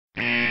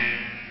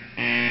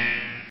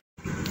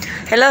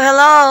Hello,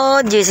 hello!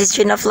 This is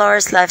Gina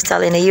Flores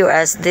Lifestyle in the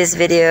US. This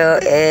video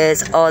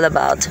is all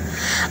about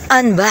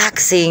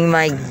unboxing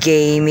my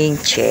gaming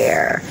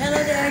chair. Hello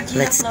there,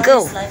 Gina Let's Flores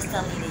go!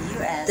 Lifestyle in the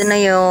US. Ito na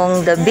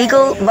yung the big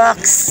old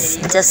box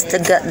just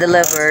to get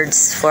delivered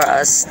for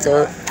us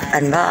to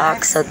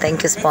unbox. So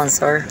thank you,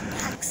 sponsor.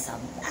 Some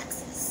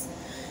boxes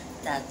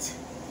that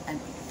I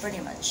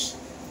pretty much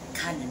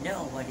kind of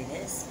know what it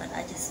is, but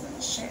I just want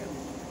to share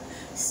with you.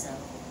 So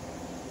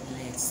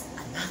let's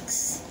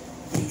unbox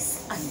this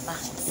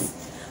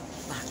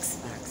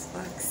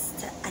box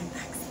to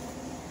unbox.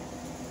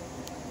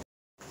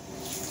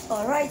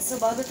 Alright, so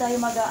bago tayo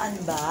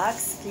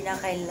mag-unbox,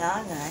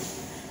 kinakailangan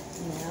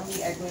na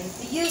we are going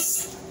to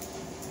use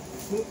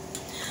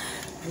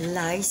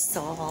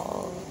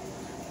Lysol.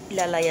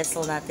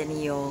 Ilalayasol natin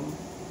yung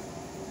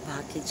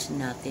package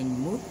natin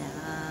muna.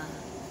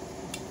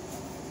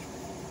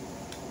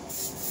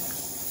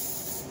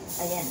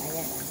 Ayan.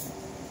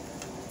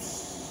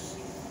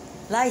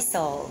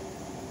 Lysol.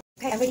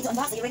 Okay, I'm ready to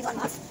unbox. Are you ready to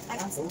unbox? I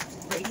am so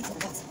ready to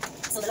unbox.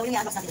 So, dalawa yung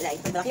i-unbox natin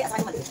today. Yung malaki at saka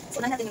yung maliit. So,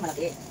 unahin natin yung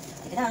malaki.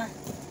 Ito na.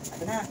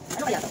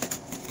 Ano kaya to?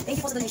 Thank you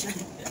po sa donation.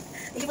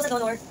 Thank you po sa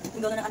donor.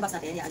 Yung donor na unbox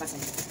natin. Yan, unbox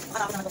natin.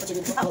 Makatakot naman ito pa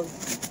children.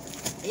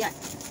 Ayan.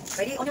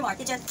 Ready? On your mark.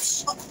 Kitchen.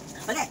 Oh,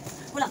 mali.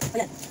 Kulang.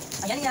 Ayan.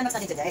 Ayan yung i-unbox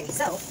natin today.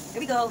 So,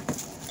 here we go.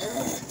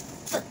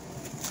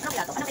 Ano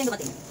kaya to? Ano kayong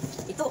dumating?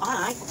 Ito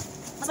ay,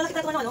 mas malaki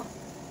pa ito ano?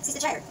 Sister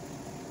chair.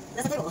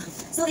 Nasa table.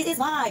 So, this is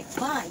my.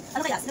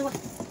 Ano kaya? Sino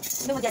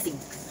mo guessing?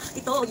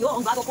 Ito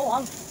yung bago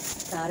kong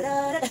Ito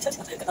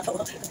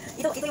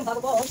yung bago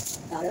kong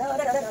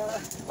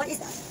What is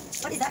that?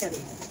 What is that gonna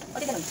be?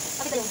 What is that?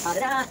 Pakita yung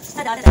Alright,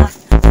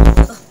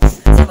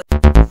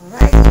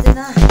 ito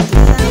na.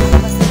 Basta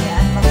i-unbox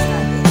natin.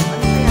 Ano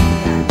kaya yan?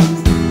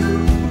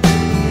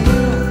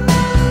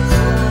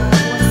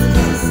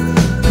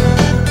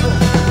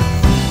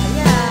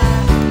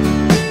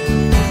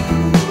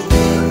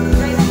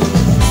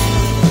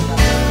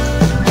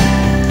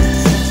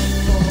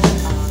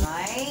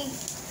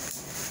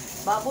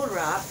 Bubble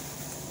wrap.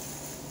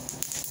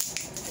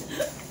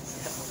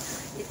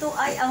 Ito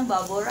ay ang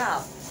bubble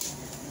wrap.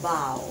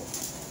 Wow.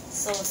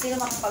 So, sino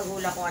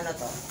makapaghula kung ano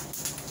to?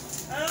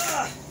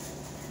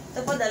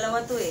 Ito pa,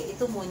 dalawa to eh.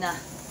 Ito muna.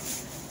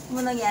 Ito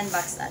muna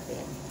i-unbox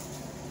natin.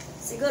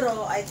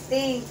 Siguro, I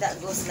think that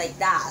goes like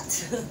that.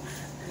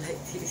 Like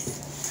this.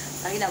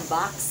 Lagi ng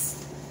box.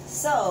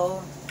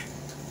 So,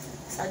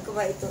 saan ko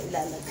ba ito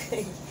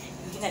ilalagay?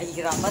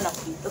 Nahihirapan ako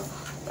dito.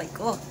 Ay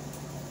ko.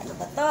 Ano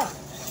ba to?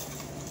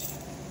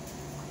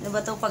 Ano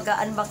ba itong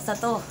pagka-unbox na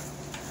to?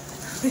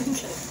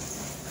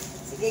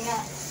 Sige nga.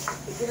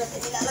 Ito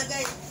natin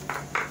nilalagay.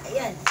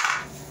 Ayan.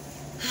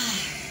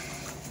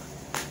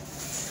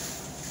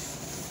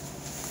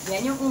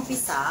 Yan yung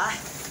umpisa.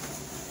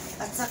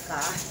 At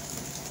saka,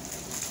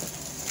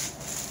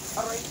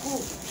 aray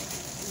ko.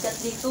 Igat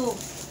dito.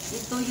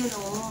 Ito yun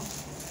o.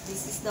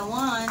 This is the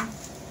one.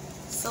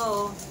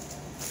 So,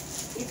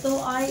 ito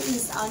ay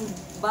ang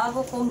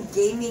bago kong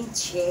gaming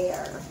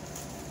chair.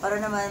 Para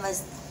naman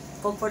mas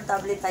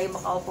komportable tayo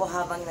makaupo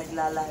habang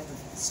nagla-live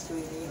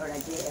streaming or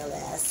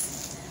nag-ALS.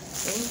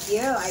 Thank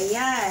you.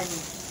 Ayan.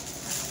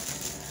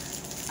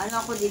 Ano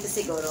ako dito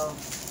siguro?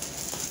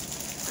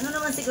 Ano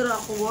naman siguro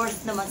ako?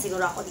 Worth naman siguro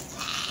ako dito.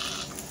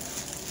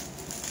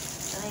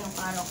 Ano yung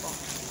paano ko?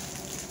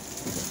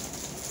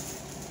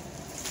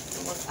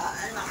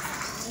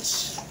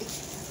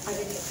 I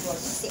really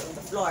want to sit on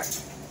the floor.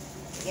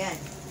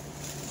 Ayan.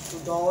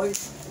 Today.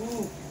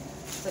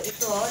 So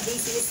ito,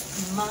 this is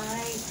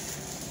my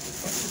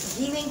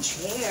gaming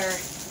chair.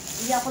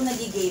 Hindi ako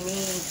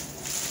nag-gaming.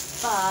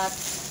 But,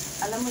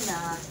 alam mo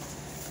na,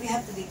 we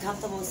have to be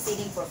comfortable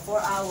sitting for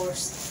 4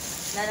 hours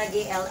na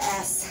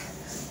nag-ALS.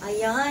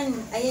 Ayan.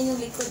 Ayan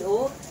yung likod,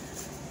 oh.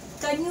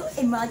 Can you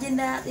imagine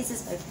that? This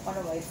is one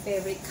of my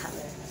favorite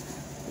color.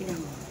 You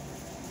know,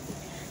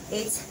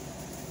 it's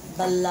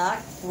black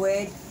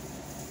with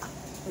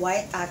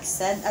white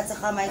accent. At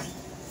saka may,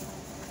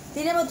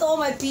 tingnan mo to,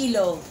 may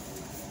pillow.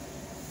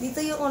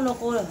 Dito yung ulo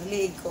ko,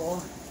 liig ko.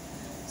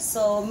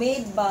 So,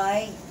 made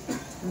by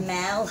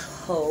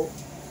Malho.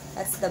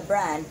 That's the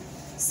brand.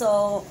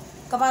 So,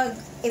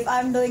 if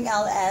I'm doing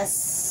LS,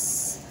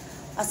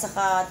 at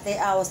saka 10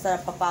 hours na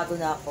papago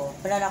na ako,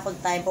 wala na akong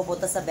time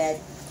pupunta sa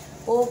bed,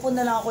 uupo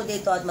na lang ako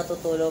dito at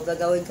matutulog.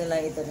 Gagawin ko lang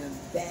ito ng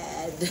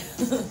bed.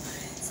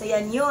 So,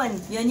 yan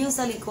yun. Yan yung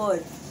sa likod.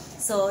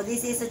 So,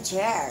 this is a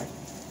chair.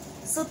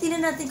 So,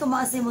 tingnan natin kung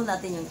ma-assemble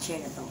natin yung chair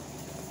na to.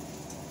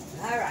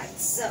 Alright,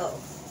 so,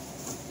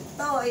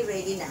 ito ay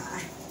ready na.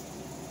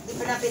 Hindi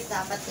pa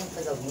dapat yung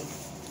kagawin.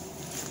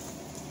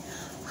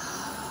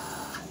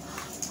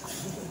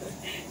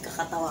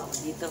 Kakatawa ko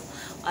dito.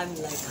 I'm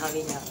like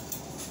having a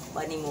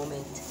funny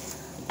moment.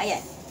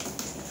 Ayan.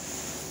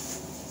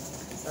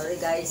 Sorry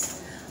guys.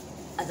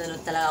 Ano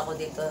talaga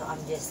ako dito. I'm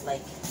just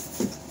like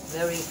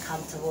very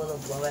comfortable of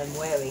what I'm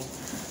wearing.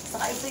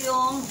 Saka ito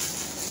yung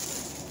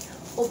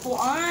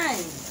upuan.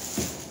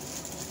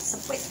 Sa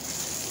puwet.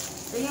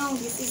 So yung,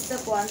 this is the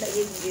one that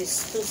you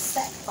use to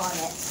set on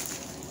it.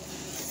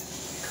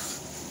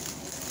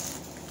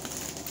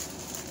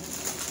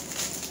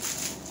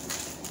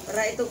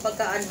 Para itong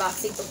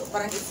pagka-unboxing ko,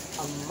 parang it's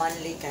a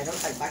manly kind of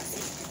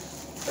unboxing.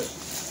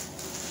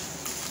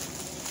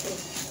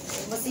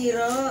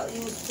 Masira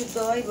yung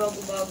suday,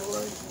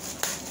 bago-bago.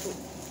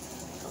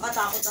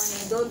 Nakatakot ang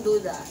yun. Don't do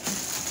that.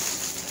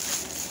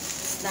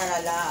 It's not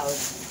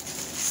allowed.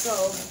 So,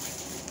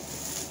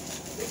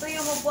 ito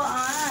yung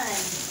upuan.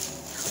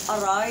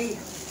 Aray.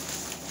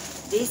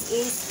 This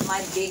is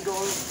my big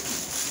old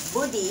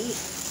booty.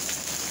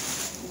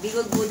 Big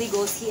old booty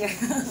goes here.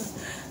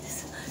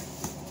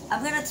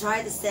 I'm gonna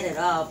try to set it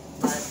up,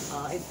 but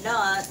if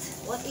not,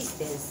 what is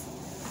this?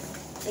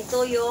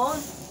 Ito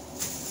yung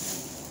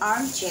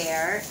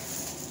armchair.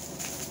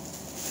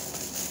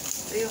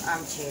 Ito yung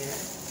armchair.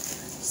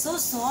 So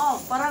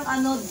soft. Parang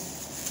ano,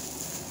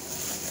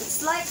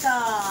 it's like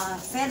a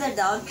feather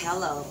down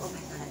pillow. Oh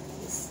my god,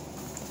 this.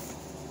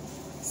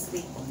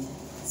 Sleep on it.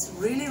 It's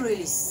really,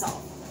 really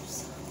soft.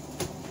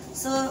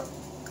 So,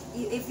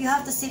 if you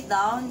have to sit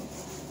down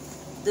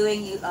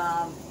doing your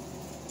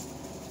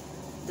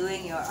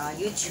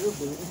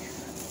YouTubing,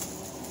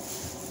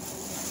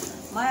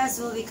 might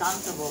as well be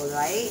comfortable,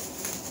 right?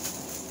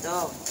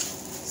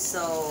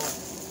 So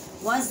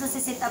once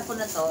nasi-sit up ko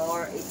na to,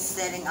 or it's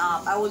setting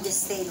up, I will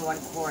just stay in one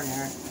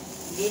corner.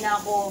 Hindi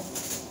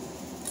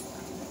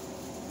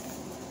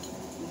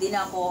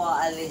na ako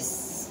aalis.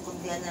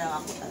 Kuntihan na lang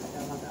ako talaga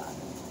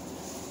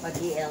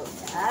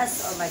mag-ELS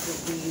or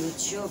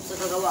mag-YouTube. So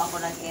gagawa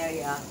ako ng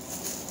area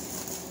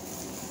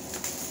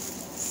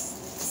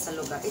sa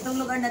lugar. Itong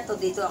lugar na to,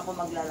 dito ako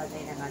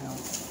maglalagay ng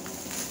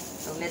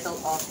itong little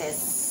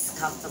office,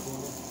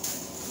 comfortable.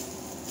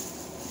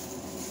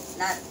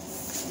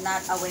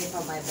 Not away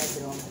from my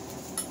bedroom.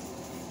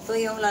 Ito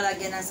yung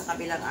lalagyan na sa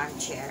kabilang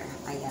armchair.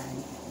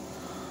 Ayan.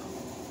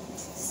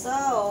 So,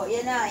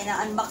 yan na.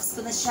 Ina-unbox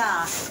ko na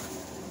siya.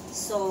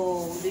 So,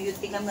 do you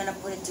think I'm gonna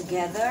put it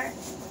together?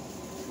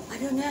 I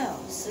don't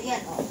know. So, yan.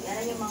 Oh, yan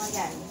na yung mga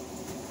yan.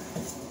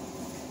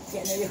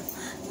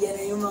 Yan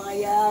na yung mga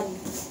yan.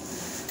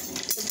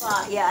 Ito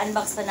pa,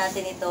 i-unbox pa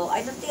natin ito.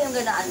 I don't think I'm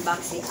gonna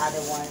unbox the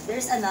other one.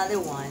 There's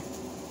another one.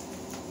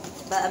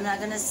 But I'm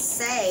not gonna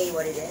say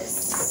what it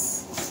is.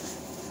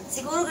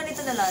 Siguro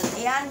ganito na lang.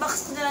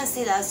 I-unbox ko na lang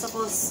sila.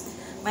 Suppose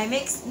my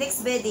next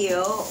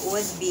video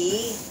would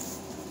be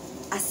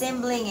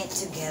assembling it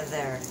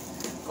together.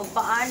 Kung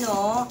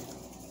paano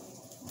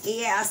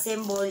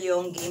i-assemble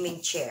yung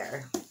gaming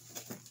chair.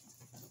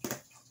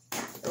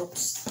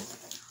 Oops.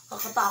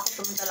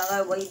 Kakatakot naman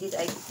talaga. Why did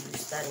I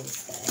use that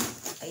instead?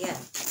 Ayan.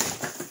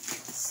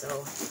 So,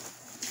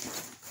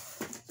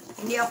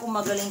 hindi ako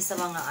magaling sa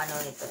mga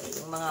nito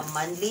yung mga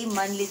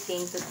manly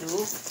thing to do.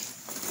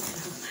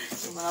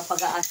 Yung mga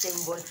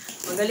pag-a-assemble.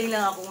 Magaling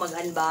lang akong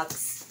mag-unbox.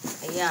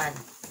 Ayan.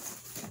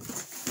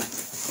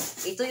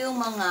 Ito yung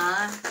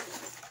mga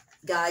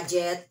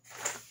gadget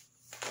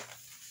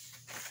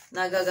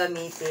na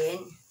gagamitin.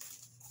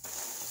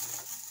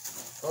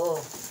 Oh,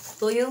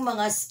 ito yung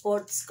mga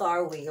sports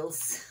car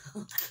wheels.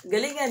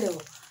 Galing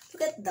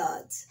Look at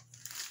that.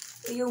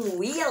 Ito yung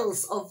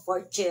wheels of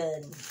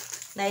fortune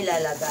na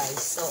ilalagay.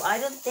 So,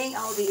 I don't think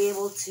I'll be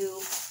able to.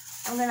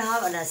 I'm gonna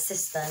have an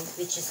assistant,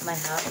 which is my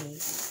hobby.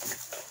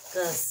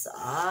 Because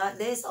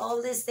there's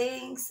all these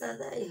things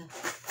that I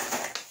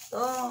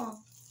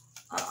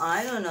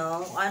don't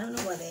know. I don't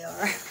know what they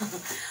are.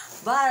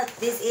 But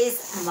this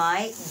is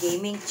my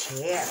gaming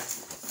chair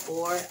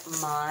for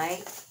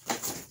my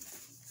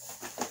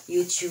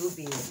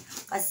YouTubing.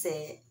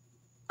 Kasi,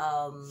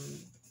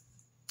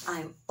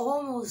 I'm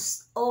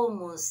almost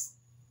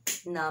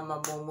na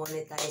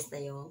mamomonetize na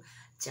yung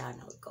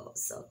channel ko.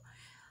 So,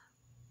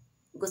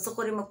 gusto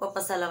ko rin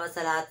magpapasalamat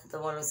sa lahat na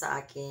tumulong sa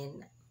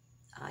akin.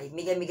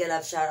 Mega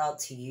love shout out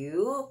to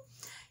you.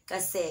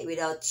 Kasi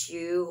without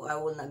you, I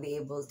will not be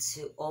able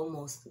to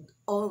almost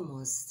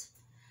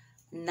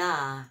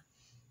na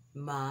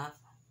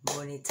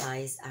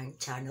ma-monetize ang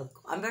channel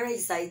ko. I'm very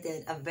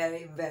excited. I'm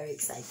very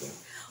excited.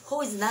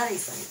 Who is not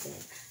excited?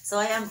 So,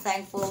 I am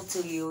thankful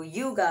to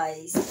you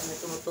guys na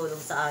tumutulong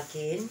sa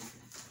akin.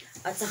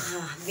 At saka,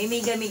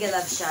 mega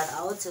love shout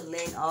out to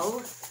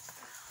Leno.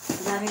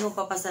 Ang dami kong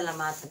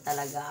papasalamatan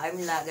talaga.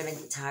 I'm not gonna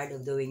get tired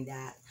of doing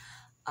that.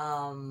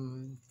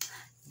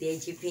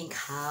 DJ Pink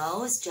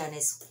House,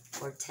 Janice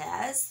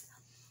Cortez,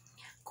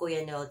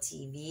 Kuya Noel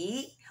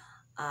TV,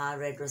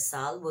 Red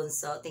Rosal,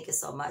 Bunso, thank you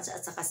so much.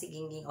 At saka si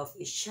Gingging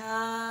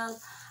Official,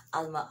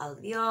 Alma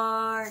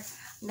Alviar,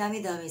 dami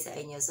sa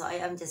inyo. So,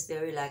 I am just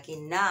very lucky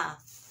na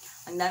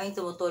ang daming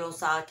tumutulong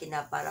sa akin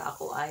na para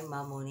ako ay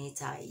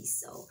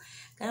ma-monetize. So,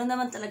 ganun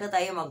naman talaga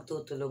tayo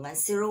magtutulungan.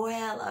 Si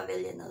Roel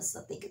Avellano,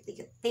 so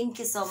thank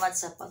you so much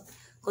sa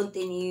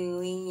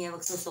pag-continuing niya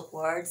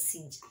magsusupport.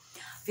 Si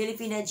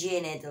Filipina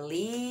Janet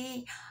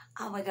Lee,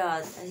 oh my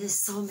God,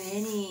 there's so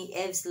many.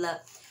 Ev's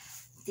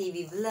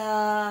TV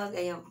vlog,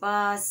 ayun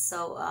pa.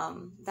 So,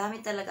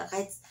 dami talaga.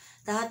 Kahit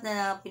lahat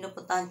na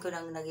pinupuntahan ko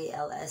ng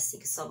nag-ALS,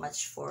 thank you so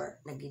much for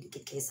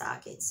nagdidikit kayo sa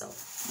akin. So,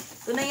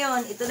 ito na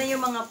yun. Ito na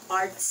yung mga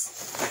parts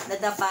na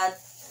dapat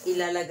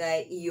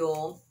ilalagay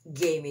yung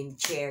gaming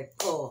chair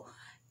ko.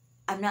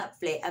 I'm not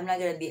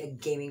gonna be a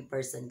gaming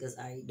person because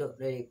I don't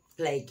really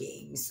play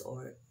games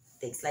or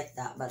things like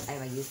that. But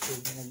I'm a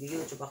YouTuber.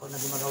 Nag-YouTube ako na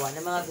gumagawa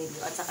ng mga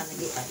video at saka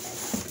nag-i-edit.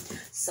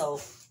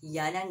 So,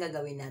 yan ang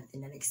gagawin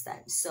natin na next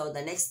time. So,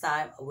 the next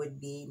time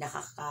would be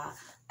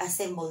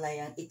nakaka-assemble na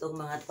yan itong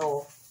mga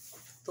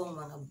itong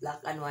mga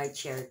black and white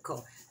chair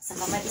ko.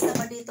 Saka may isa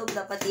pa dito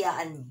dapat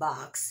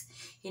i-unbox.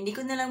 Hindi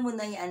ko na lang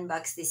muna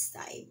i-unbox this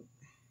time.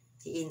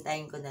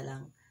 Iintayin ko na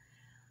lang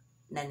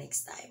na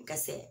next time.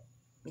 Kasi,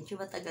 medyo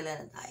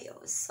matagalan na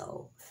tayo.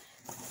 So,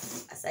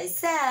 as I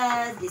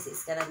said, this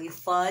is gonna be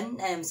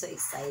fun. I'm so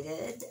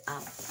excited.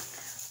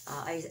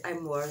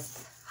 I'm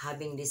worth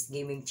having this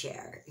gaming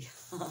chair.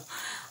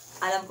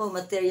 Alam ko,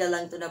 material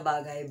lang to na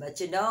bagay. But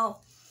you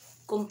know,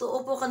 kung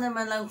tuupo ka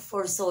naman lang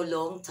for so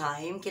long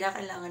time,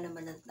 kinakailangan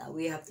naman na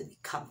we have to be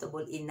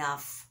comfortable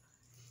enough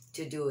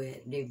to do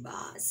it.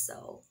 Diba?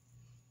 So,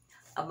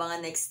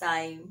 abangan next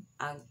time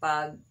ang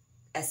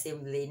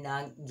pag-assembly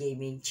ng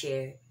gaming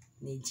chair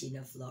ni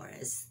Gina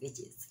Flores,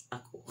 which is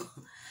ako.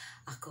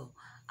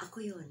 Ako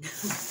yun.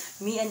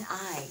 Me and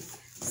I.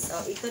 So,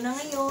 ito na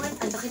ngayon.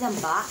 Ang laki ng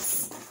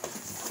box.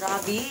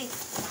 Grabe.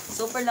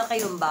 Super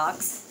laki yung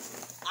box.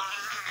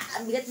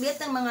 Ang bigat-bigat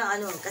ng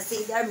mga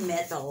kasi they are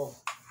metal.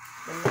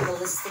 The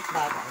metallistic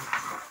bagay.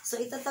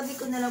 So, itatabi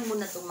ko na lang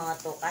muna itong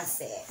mga to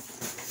kasi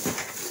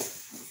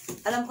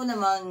alam ko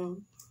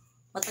namang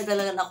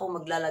matagalan ako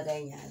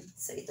maglalagay niyan.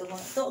 So, ito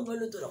ang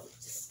maluto ako.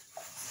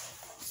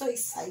 So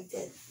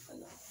excited.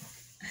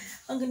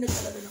 Ang ganda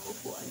talaga ng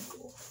upuan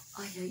ko.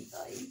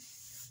 Ay.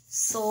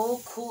 So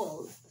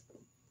cool.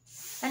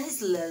 And it's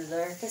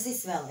leather. Kasi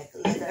smell like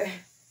leather.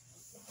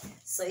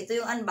 So, ito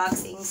yung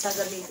unboxing sa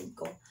gamitin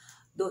ko.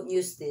 Don't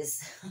use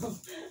this.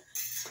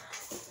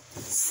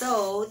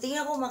 So,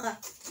 tingnan ko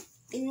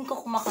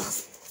kung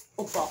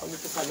upo ako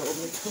dito sa loob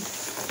nito.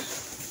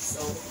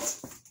 So,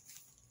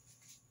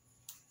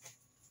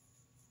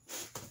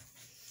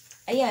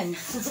 ayan.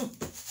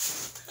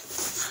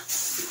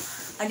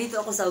 Andito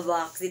ako sa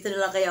box. Dito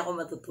na lang kaya ako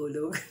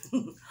matutulog.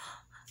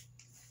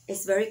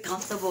 It's very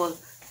comfortable.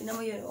 Tingnan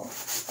mo yun, oh.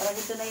 Parang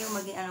ito na yung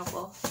maging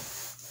ko.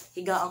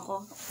 Higaan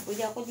ko.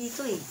 Pwede ako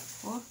dito eh.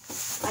 Oh?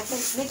 I can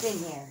sleep in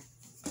here.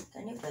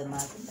 Can you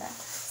imagine that?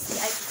 See,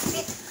 I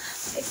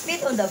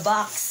fit on the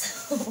box.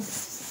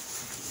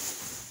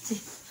 See,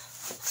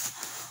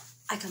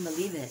 I can't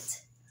believe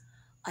it.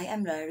 I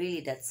am really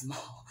that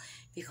small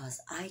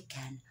because I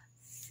can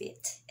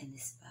fit in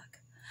this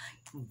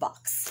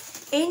box.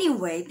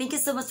 Anyway, thank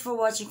you so much for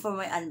watching for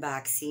my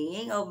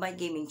unboxing of my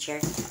gaming chair.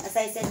 As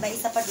I said, may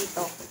isa pa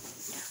dito.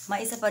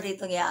 May isa pa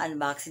dito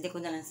i-unbox. Hindi ko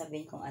na lang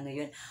sabihin kung ano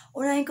yun.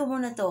 Unahin ko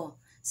muna to.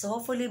 So,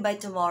 hopefully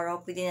by tomorrow,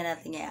 pwede na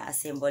natin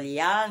i-assemble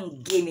yung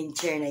gaming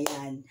chair na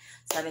yan.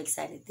 So, I'm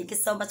excited. Thank you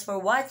so much for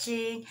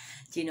watching.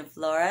 Gina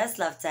Flores,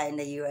 Lifestyle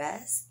in the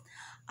US.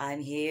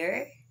 I'm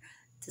here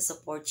to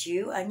support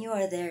you, and you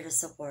are there to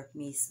support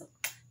me. So,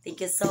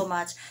 thank you so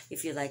much.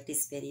 If you like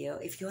this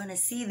video, if you want to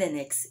see the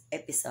next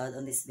episode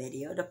on this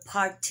video, the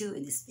part 2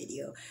 in this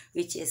video,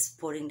 which is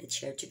putting the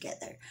chair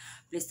together,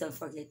 please don't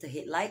forget to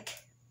hit like,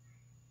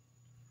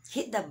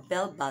 hit the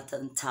bell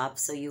button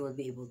top so you will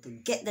be able to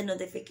get the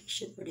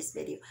notification for this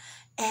video,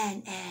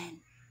 and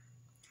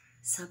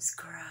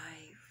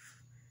subscribe.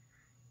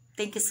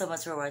 Thank you so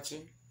much for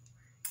watching.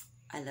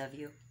 I love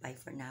you. Bye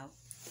for now.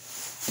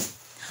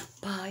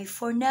 Bye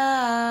for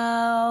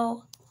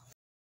now.